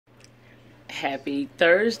Happy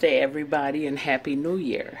Thursday, everybody, and Happy New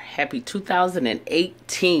Year. Happy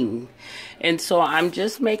 2018. And so I'm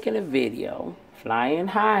just making a video, flying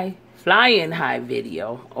high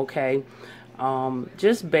video, okay?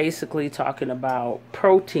 Just basically talking about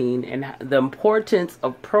protein and the importance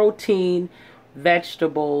of protein,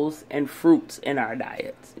 vegetables, and fruits in our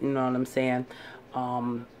diets. You know what I'm saying?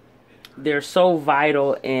 They're so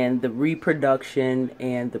vital in the reproduction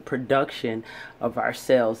and the production of our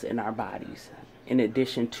cells in our bodies, in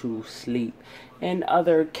addition to sleep and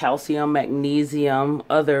other calcium, magnesium,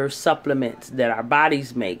 other supplements that our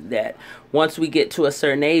bodies make, that once we get to a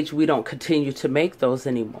certain age, we don't continue to make those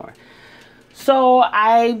anymore. So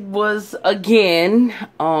I was, again,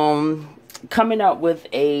 coming up with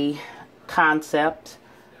a concept.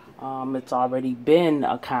 It's already been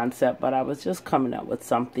a concept, but I was just coming up with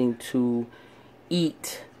something to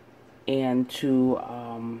eat and to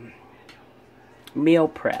meal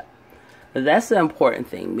prep. That's the important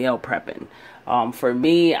thing, meal prepping. For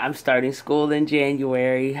me, I'm starting school in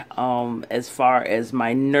January as far as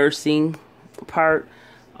my nursing part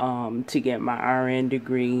to get my RN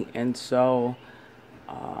degree. And so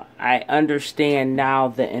I understand now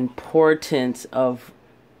the importance of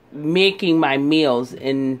making my meals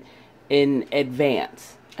in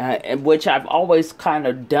advance, which I've always kind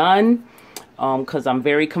of done, because I'm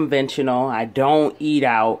very conventional. I don't eat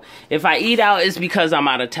out. If I eat out, it's because I'm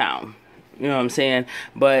out of town. You know what I'm saying?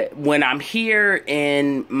 But when I'm here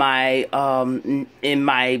in my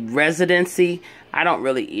residency, I don't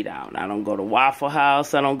really eat out. I don't go to Waffle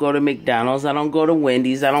House. I don't go to McDonald's. I don't go to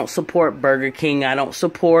Wendy's. I don't support Burger King. I don't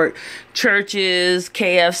support churches,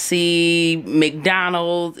 KFC,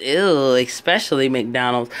 McDonald's, especially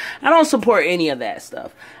McDonald's. I don't support any of that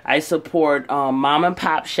stuff. I support mom and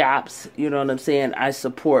pop shops. You know what I'm saying? I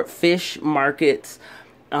support fish markets.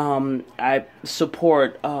 I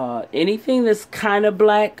support anything that's kind of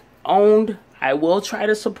black owned. I will try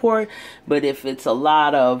to support, but if it's a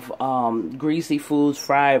lot of greasy foods,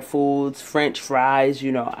 fried foods, French fries,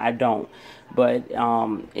 you know, I don't. But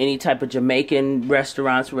any type of Jamaican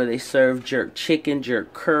restaurants where they serve jerk chicken,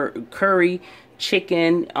 jerk curry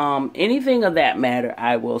chicken, anything of that matter,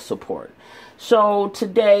 I will support. So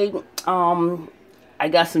today, I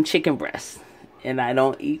got some chicken breasts. And I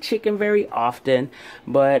don't eat chicken very often,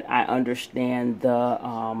 but I understand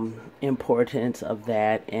the importance of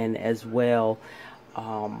that, and as well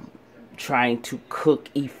trying to cook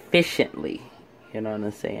efficiently. You know what I'm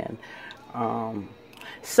saying?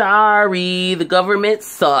 Sorry, the government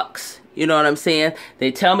sucks. You know what I'm saying?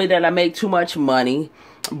 They tell me that I make too much money,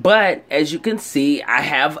 but as you can see, I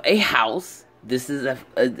have a house. This is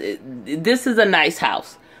a nice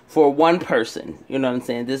house. For one person, you know what I'm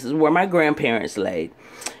saying? This is where my grandparents laid.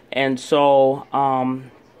 And so,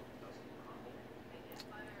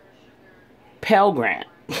 Pell Grant.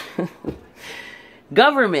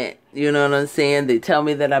 Government, you know what I'm saying? They tell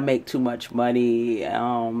me that I make too much money.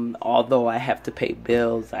 Although I have to pay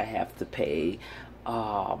bills, I have to pay,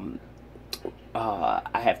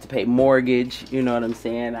 mortgage, you know what I'm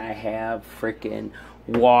saying? I have freaking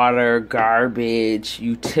water, garbage,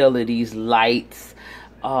 utilities, lights,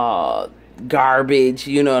 garbage,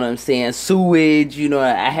 you know what I'm saying, sewage, you know,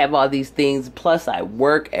 I have all these things, plus I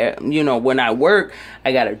work, you know, when I work,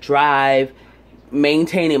 I gotta drive,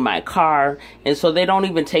 maintaining my car, and so they don't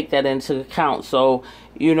even take that into account. So,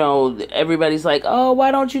 you know, everybody's like, oh,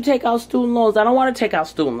 why don't you take out student loans? I don't want to take out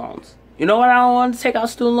student loans. You know what I don't want to take out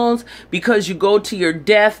student loans? Because you go to your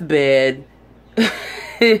deathbed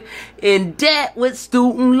in debt with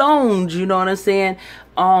student loans, you know what I'm saying?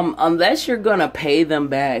 Unless you're gonna pay them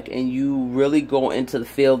back and you really go into the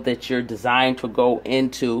field that you're designed to go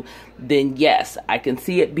into, then yes, I can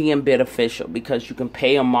see it being beneficial because you can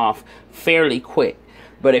pay them off fairly quick.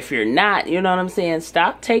 But if you're not, you know what I'm saying,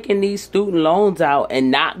 stop taking these student loans out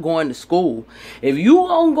and not going to school. If you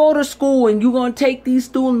gonna go to school and you gonna take these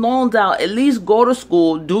student loans out, at least go to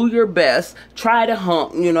school, do your best, try to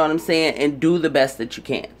hump, you know what I'm saying, and do the best that you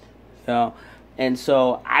can. You know? And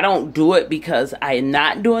so I don't do it because I'm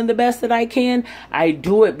not doing the best that I can. I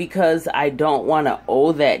do it because I don't want to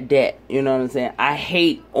owe that debt. You know what I'm saying? I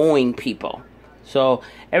hate owing people. So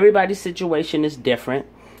everybody's situation is different.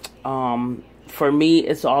 For me,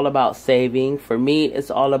 it's all about saving. For me, it's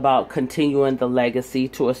all about continuing the legacy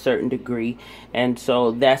to a certain degree. And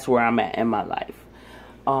so that's where I'm at in my life.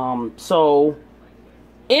 So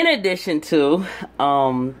in addition to,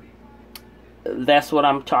 that's what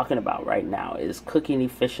I'm talking about right now, is cooking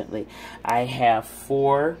efficiently. I have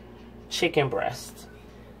 4 chicken breasts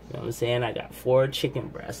You know what I'm saying? I got 4 chicken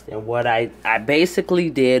breasts. And what I basically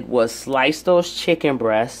did was slice those chicken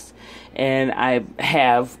breasts. And I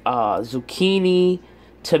have zucchini,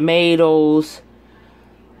 tomatoes,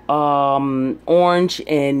 orange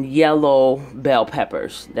and yellow bell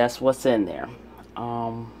peppers. That's what's in there.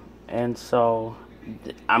 And so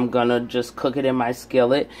I'm gonna just cook it in my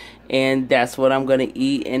skillet, and that's what I'm gonna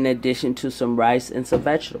eat in addition to some rice and some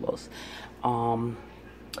vegetables.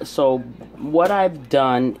 So what I've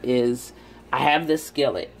done is I have this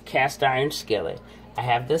skillet, cast iron skillet. I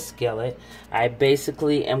have this skillet. I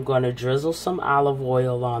basically am going to drizzle some olive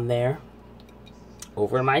oil on there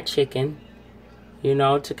over my chicken, you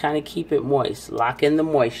know, to kind of keep it moist. Lock in the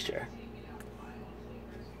moisture.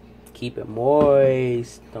 Keep it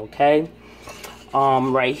moist, okay?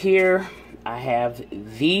 Right here, I have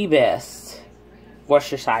the best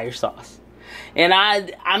Worcestershire sauce. And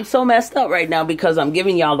I'm so messed up right now because I'm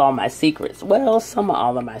giving y'all all my secrets. Well, some of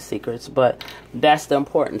all of my secrets, but that's the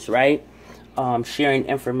importance, right? Sharing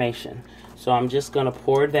information. So I'm just going to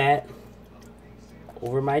pour that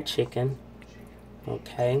over my chicken,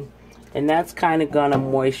 okay? And that's kind of going to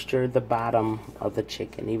moisture the bottom of the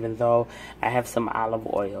chicken, even though I have some olive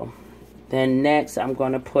oil. Then next, I'm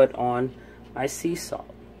going to put on my sea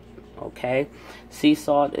salt, okay? Sea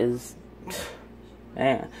salt is...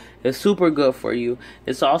 man, it's super good for you.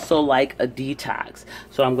 It's also like a detox.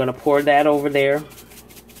 So I'm going to pour that over there.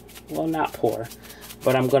 Well, not pour,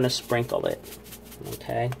 but I'm going to sprinkle it.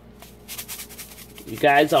 Okay. You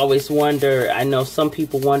guys always wonder, I know some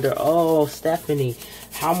people wonder, oh, Stephanie,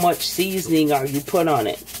 how much seasoning are you put on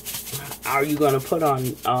it? Are you going to put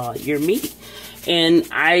on your meat? And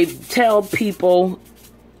I tell people,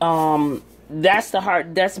 that's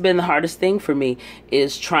been the hardest thing for me,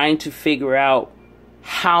 is trying to figure out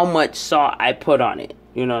how much salt I put on it.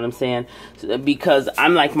 You know what I'm saying? Because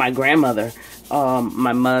I'm like my grandmother,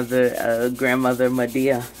 my mother, grandmother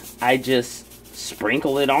Medea. I just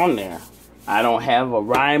sprinkle it on there. I don't have a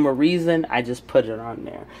rhyme or reason. I just put it on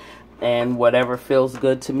there. And whatever feels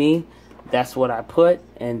good to me, that's what I put,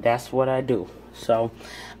 and that's what I do. So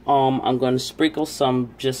I'm going to sprinkle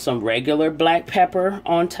just some regular black pepper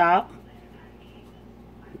on top.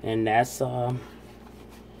 And that's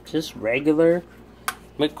just regular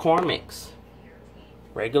McCormick's.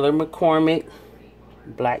 Regular McCormick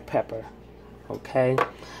black pepper. Okay.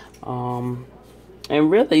 And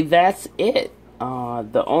really that's it.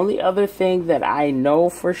 The only other thing that I know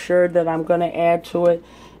for sure that I'm going to add to it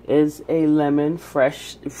is a lemon,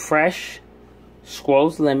 fresh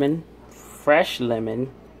squoze lemon, fresh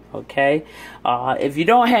lemon. Okay. If you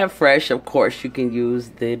don't have fresh, of course you can use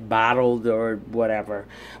the bottled or whatever,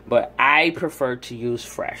 but I prefer to use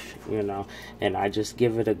fresh, you know, and I just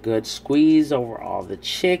give it a good squeeze over all the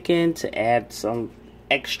chicken to add some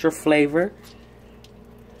extra flavor.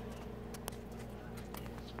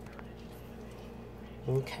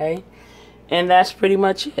 Okay. And that's pretty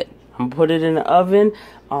much it. I'm gonna put it in the oven,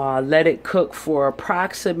 let it cook for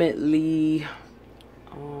approximately,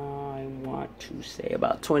 to say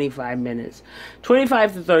about 25 minutes,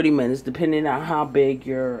 25 to 30 minutes, depending on how big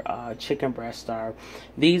your chicken breasts are.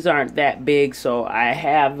 These aren't that big, so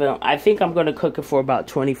I think I'm going to cook it for about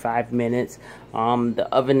 25 minutes. The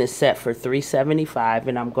oven is set for 375,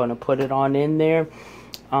 and I'm going to put it on in there.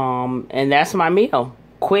 And that's my meal.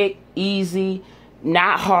 Quick, easy,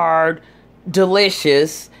 not hard,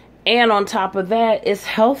 delicious, and on top of that, it's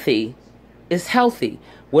healthy. It's healthy.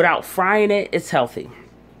 Without frying it, it's healthy.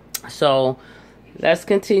 So let's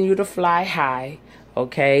continue to fly high.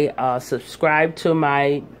 Okay. Subscribe to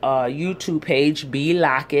my YouTube page,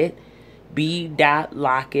 B.Lockett,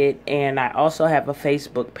 B.Lockett, and I also have a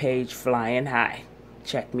Facebook page, Flying High.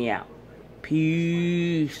 Check me out.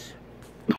 Peace.